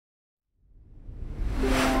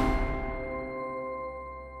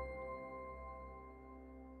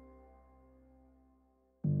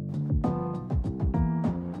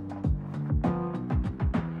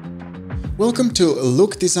Welcome to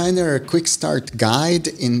Look Designer Quick Start Guide.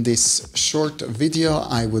 In this short video,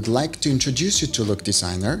 I would like to introduce you to Look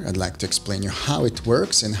Designer. I'd like to explain you how it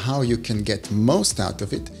works and how you can get most out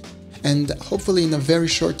of it. And hopefully in a very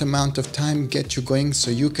short amount of time get you going so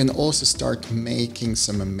you can also start making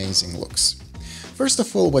some amazing looks. First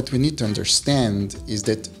of all, what we need to understand is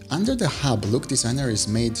that under the hub, Look Designer is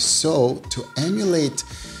made so to emulate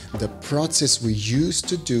the process we used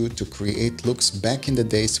to do to create looks back in the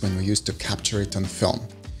days when we used to capture it on film.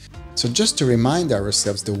 So just to remind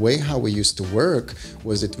ourselves, the way how we used to work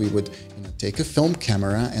was that we would take a film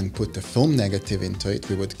camera and put the film negative into it.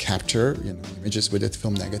 We would capture images with that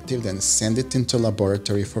film negative, then send it into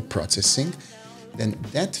laboratory for processing. Then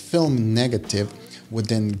that film negative would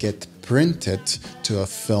then get printed to a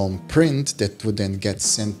film print that would then get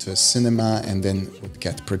sent to a cinema and then would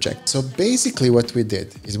get projected. So basically what we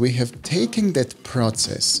did is we have taken that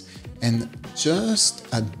process and just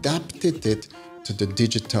adapted it to the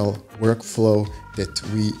digital workflow that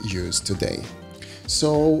we use today.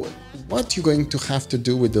 So what you're going to have to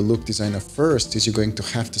do with the Look Designer first is you're going to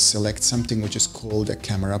have to select something which is called a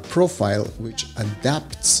camera profile, which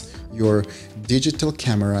adapts your digital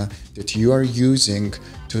camera that you are using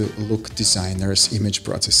to Look Designer's image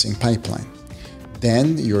processing pipeline.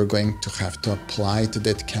 Then you're going to have to apply to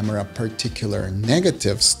that camera particular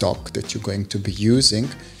negative stock that you're going to be using,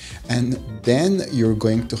 and then you're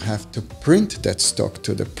going to have to print that stock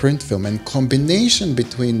to the print film, and combination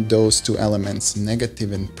between those two elements,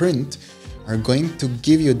 negative and print, are going to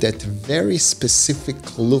give you that very specific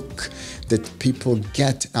look that people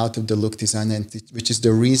get out of the Look Designer, which is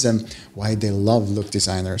the reason why they love Look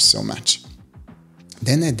Designer so much.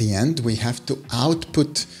 Then at the end, we have to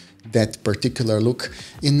output that particular look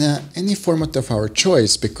in any format of our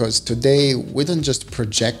choice, because today we don't just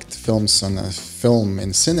project films on a film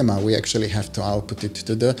in cinema, we actually have to output it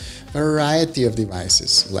to the variety of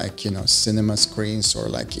devices like cinema screens or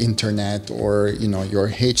like internet or your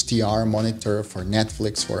HDR monitor for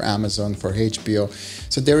Netflix, for Amazon, for HBO.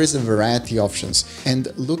 So there is a variety of options,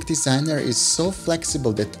 and Look Designer is so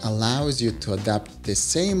flexible that allows you to adapt the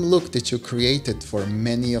same look that you created for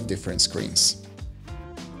many of different screens.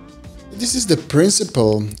 This is the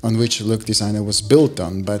principle on which Look Designer was built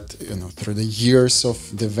on, but through the years of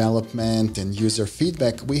development and user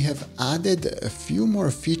feedback, we have added a few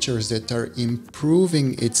more features that are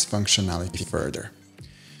improving its functionality further.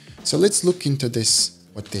 So let's look into this,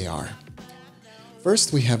 what they are.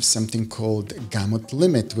 First, we have something called gamut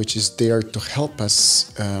limit, which is there to help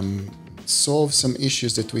us solve some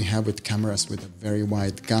issues that we have with cameras with a very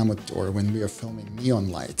wide gamut, or when we are filming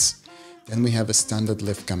neon lights. Then we have a standard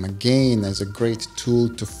lift gamma gain as a great tool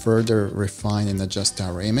to further refine and adjust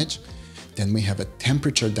our image. Then we have a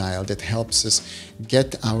temperature dial that helps us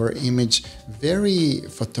get our image very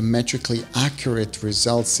photometrically accurate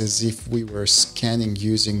results as if we were scanning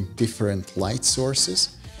using different light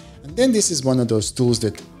sources. And then this is one of those tools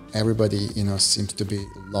that everybody seems to be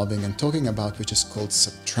loving and talking about, which is called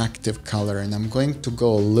subtractive color, and I'm going to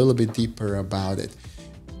go a little bit deeper about it.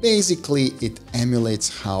 Basically, it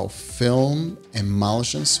emulates how film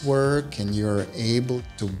emulsions work, and you're able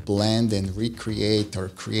to blend and recreate or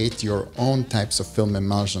create your own types of film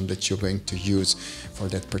emulsion that you're going to use for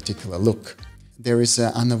that particular look. There is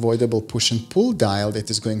an unavoidable push and pull dial that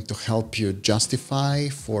is going to help you justify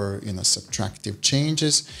for subtractive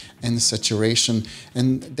changes and saturation,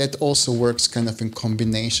 and that also works kind of in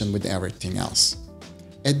combination with everything else.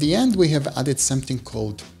 At the end, we have added something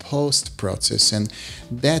called post-process, and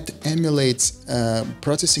that emulates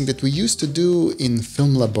processing that we used to do in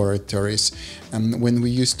film laboratories when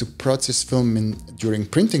we used to process film during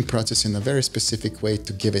printing process in a very specific way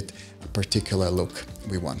to give it a particular look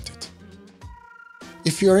we wanted.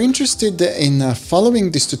 If you're interested in following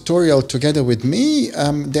this tutorial together with me,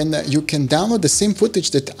 then you can download the same footage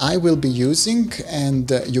that I will be using,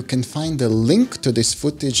 and you can find a link to this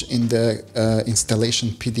footage in the installation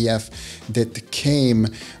PDF that came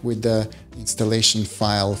with the installation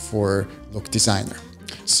file for Look Designer.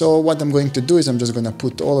 So what I'm going to do is I'm just going to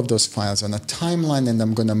put all of those files on a timeline, and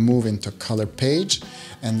I'm going to move into color page,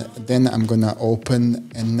 and then I'm going to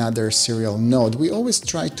open another serial node. We always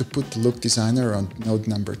try to put Look Designer on node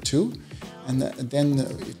number 2, and then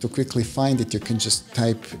to quickly find it, you can just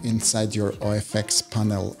type inside your OFX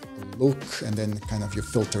panel look, and then kind of you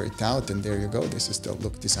filter it out, and there you go. This is the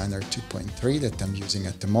Look Designer 2.3 that I'm using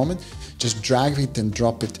at the moment. Just drag it and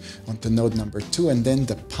drop it onto node number 2, and then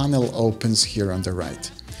the panel opens here on the right.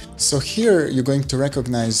 So here you're going to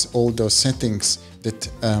recognize all those settings that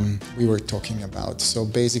we were talking about. So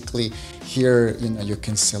basically here, you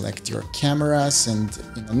can select your cameras, and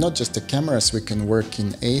not just the cameras, we can work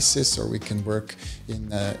in ACES, or we can work in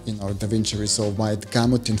Davinci Resolve wide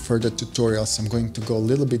gamut in further tutorials. I'm going to go a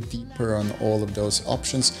little bit deeper on all of those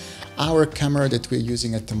options. Our camera that we're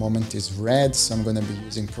using at the moment is red, so I'm going to be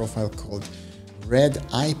using profile called Red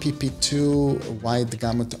IPP2 wide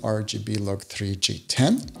gamut RGB log 3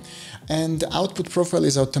 G10, and output profile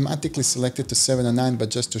is automatically selected to 709, but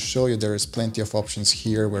just to show you, there is plenty of options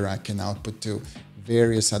here where I can output to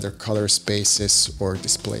various other color spaces or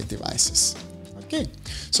display devices. Okay,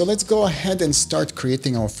 so let's go ahead and start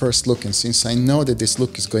creating our first look. And since I know that this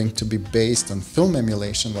look is going to be based on film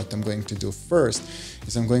emulation, what I'm going to do first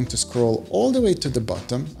is I'm going to scroll all the way to the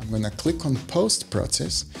bottom. I'm going to click on post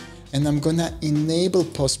process, and I'm gonna enable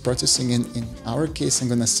post-processing. In our case, I'm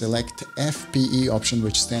gonna select FPE option,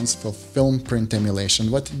 which stands for film print emulation.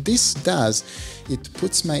 What this does, it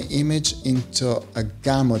puts my image into a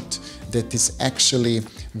gamut that is actually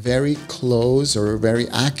very close or very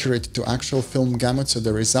accurate to actual film gamut. So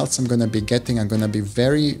the results I'm gonna be getting are gonna be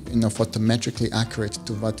very, photometrically accurate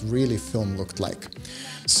to what really film looked like.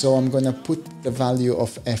 So I'm gonna put the value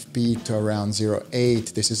of FPE to around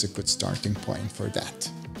 0.8. This is a good starting point for that.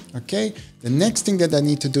 Okay, the next thing that I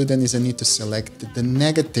need to do then is I need to select the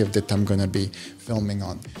negative that I'm going to be filming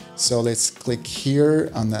on. So let's click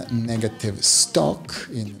here on the negative stock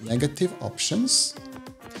in negative options.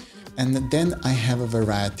 And then I have a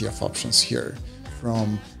variety of options here,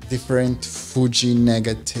 from different Fuji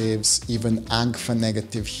negatives, even Agfa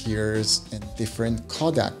negative here, and different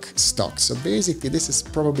Kodak stocks. So basically this is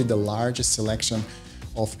probably the largest selection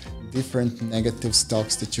of different negative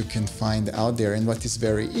stocks that you can find out there. And what is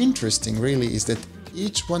very interesting really is that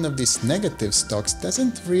each one of these negative stocks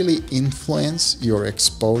doesn't really influence your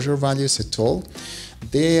exposure values at all.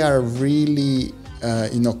 They are really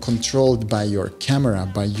controlled by your camera,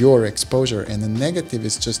 by your exposure, and the negative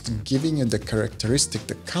is just giving you the characteristic,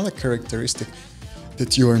 the color characteristic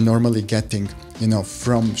that you are normally getting,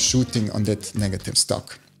 from shooting on that negative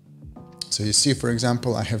stock. So you see, for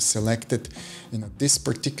example, I have selected this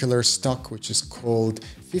particular stock, which is called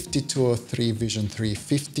 5203 Vision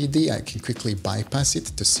 350D. I can quickly bypass it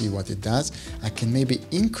to see what it does. I can maybe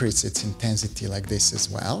increase its intensity like this as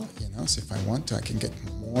well. So if I want to, I can get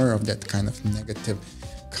more of that kind of negative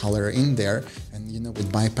color in there. And with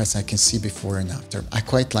bypass, I can see before and after. I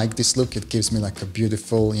quite like this look. It gives me like a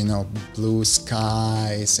beautiful, blue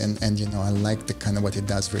skies, and I like the kind of what it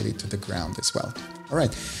does really to the ground as well. All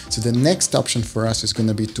right, so the next option for us is going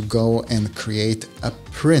to be to go and create a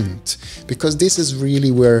print, because this is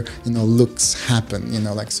really where, looks happen,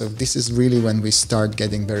 so this is really when we start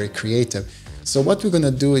getting very creative. So what we're going to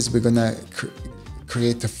do is we're going to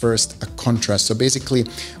create first a contrast. So basically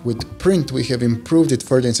with print, we have improved it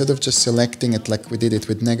further. Instead of just selecting it like we did it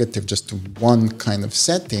with negative, just to one kind of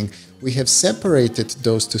setting, we have separated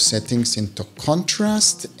those two settings into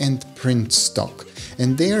contrast and print stock.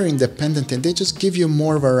 And they are independent, and they just give you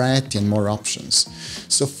more variety and more options.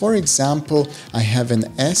 So for example, I have an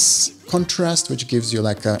S contrast, which gives you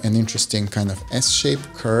like an interesting kind of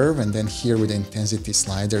S-shaped curve. And then here with the intensity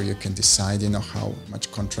slider, you can decide, how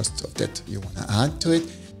much contrast of that you want to add to it.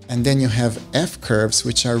 And then you have F curves,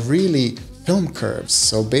 which are really film curves.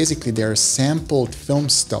 So basically they're sampled film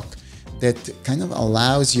stock that kind of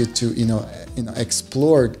allows you to,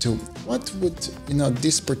 explore to what would,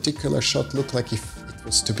 this particular shot look like if it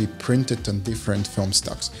was to be printed on different film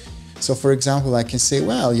stocks. So for example, I can say,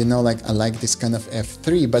 well, I like this kind of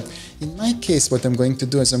F3, but in my case, what I'm going to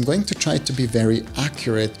do is I'm going to try to be very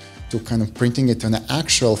accurate to kind of printing it on an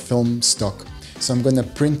actual film stock. So I'm going to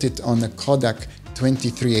print it on a Kodak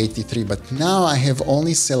 2383, but now I have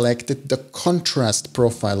only selected the contrast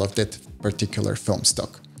profile of that particular film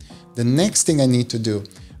stock. The next thing I need to do,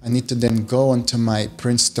 I need to then go onto my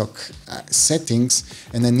print stock settings,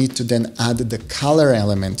 and I need to then add the color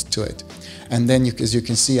element to it. And then as you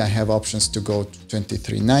can see, I have options to go to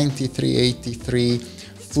 2390, 383,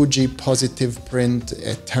 Fuji positive print,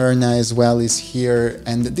 Eterna as well is here.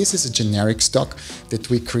 And this is a generic stock that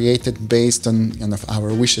we created based on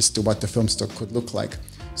our wishes to what the film stock could look like.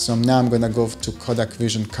 So now I'm going to go to Kodak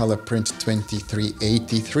Vision Color Print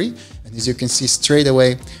 2383. And as you can see straight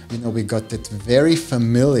away, we got that very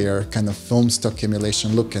familiar kind of film stock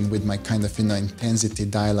emulation look. And with my kind of, intensity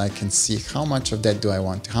dial, I can see how much of that do I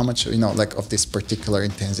want, how much, of this particular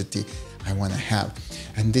intensity I want to have.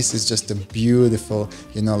 And this is just a beautiful,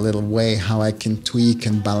 little way how I can tweak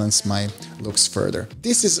and balance my looks further.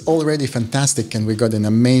 This is already fantastic, and we got an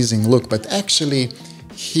amazing look, but actually,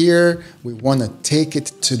 Here we want to take it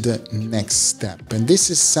to the next step, and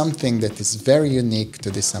this is something that is very unique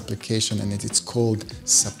to this application, and it's called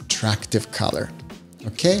subtractive color.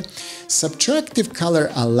 Okay, subtractive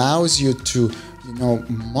color allows you to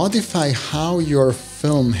modify how your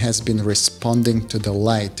film has been responding to the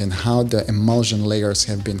light and how the emulsion layers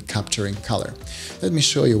have been capturing color. Let me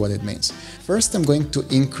show you what it means. First, I'm going to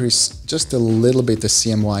increase just a little bit the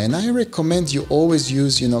CMY, and I recommend you always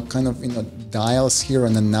use, dials here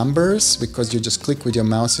on the numbers, because you just click with your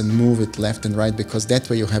mouse and move it left and right, because that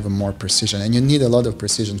way you have a more precision, and you need a lot of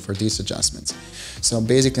precision for these adjustments. So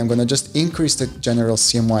basically, I'm going to just increase the general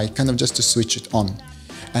CMY, kind of just to switch it on.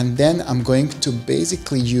 And then I'm going to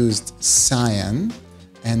basically use cyan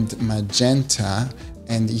and magenta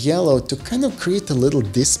and yellow to kind of create a little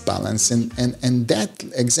disbalance, and that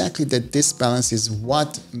exactly that disbalance is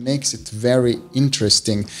what makes it very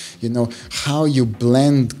interesting, how you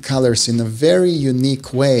blend colors in a very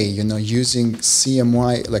unique way, using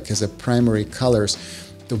CMY like as a primary colors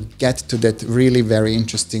to get to that really very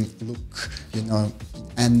interesting look,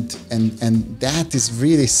 and that is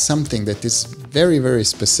really something that is very, very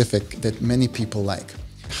specific that many people like.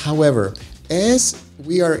 However, as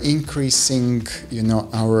we are increasing,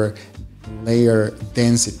 our layer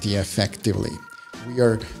density effectively, we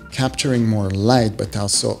are capturing more light, but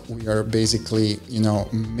also we are basically,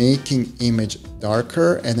 making image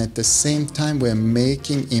darker, and at the same time we're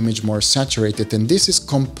making image more saturated, and this is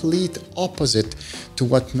complete opposite to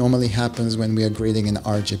what normally happens when we are grading in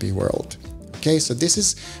RGB world. Okay, so this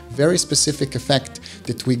is very specific effect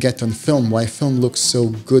that we get on film. Why film looks so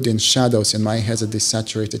good in shadows and why it has a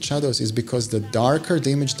desaturated shadows is because the darker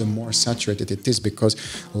the image, the more saturated it is, because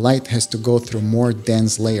light has to go through more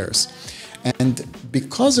dense layers. And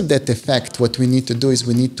because of that effect, what we need to do is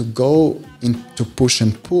we need to go into push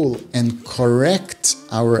and pull and correct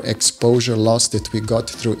our exposure loss that we got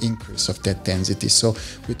through increase of that density. So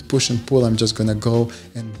with push and pull, I'm just going to go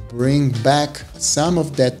and bring back some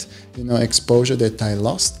of that, exposure that I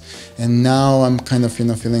lost. And now I'm kind of,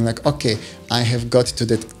 feeling like, okay, I have got to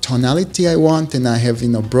that tonality I want, and I have,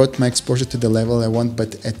 brought my exposure to the level I want,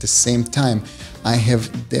 but at the same time, I have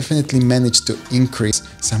definitely managed to increase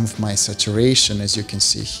some of my saturation, as you can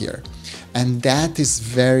see here. And that is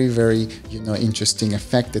very, very, interesting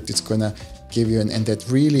effect that it's gonna give you, and that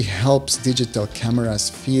really helps digital cameras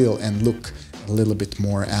feel and look a little bit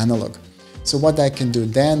more analog. So what I can do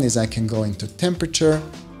then is I can go into temperature,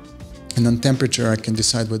 and on temperature I can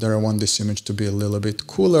decide whether I want this image to be a little bit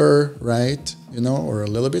cooler, right? Or a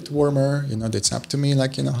little bit warmer, that's up to me,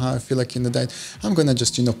 like, how I feel like in the day. I'm gonna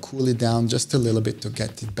just, cool it down just a little bit to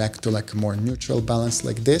get it back to like a more neutral balance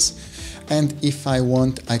like this. And if I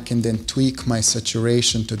want, I can then tweak my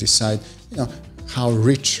saturation to decide, how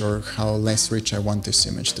rich or how less rich I want this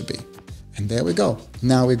image to be. And there we go.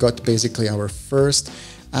 Now we got basically our first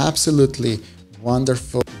absolutely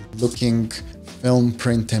wonderful looking film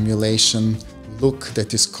print emulation look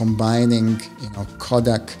that is combining,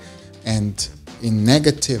 Kodak and in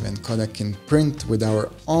negative and Kodak in print with our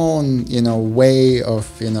own, way of,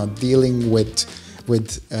 dealing with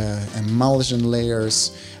emulsion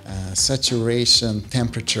layers, saturation,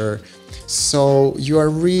 temperature. So you are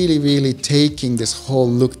really, really taking this whole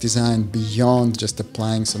look design beyond just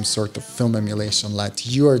applying some sort of film emulation light.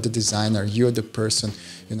 You are the designer, you're the person,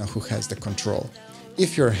 who has the control.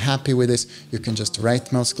 If you're happy with this, you can just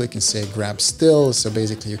right mouse click and say grab still. So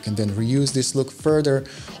basically you can then reuse this look further,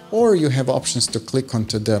 or you have options to click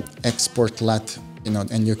onto the export LUT,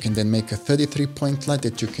 and you can then make a 33-point LUT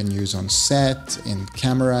that you can use on set, in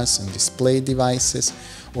cameras and display devices,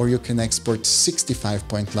 or you can export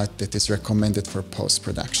 65-point LUT that is recommended for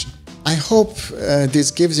post-production. I hope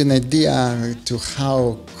this gives you an idea to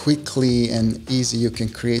how quickly and easy you can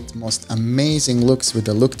create most amazing looks with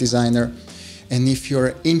the Look Designer. And if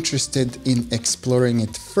you're interested in exploring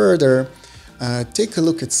it further, take a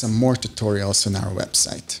look at some more tutorials on our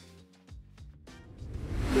website.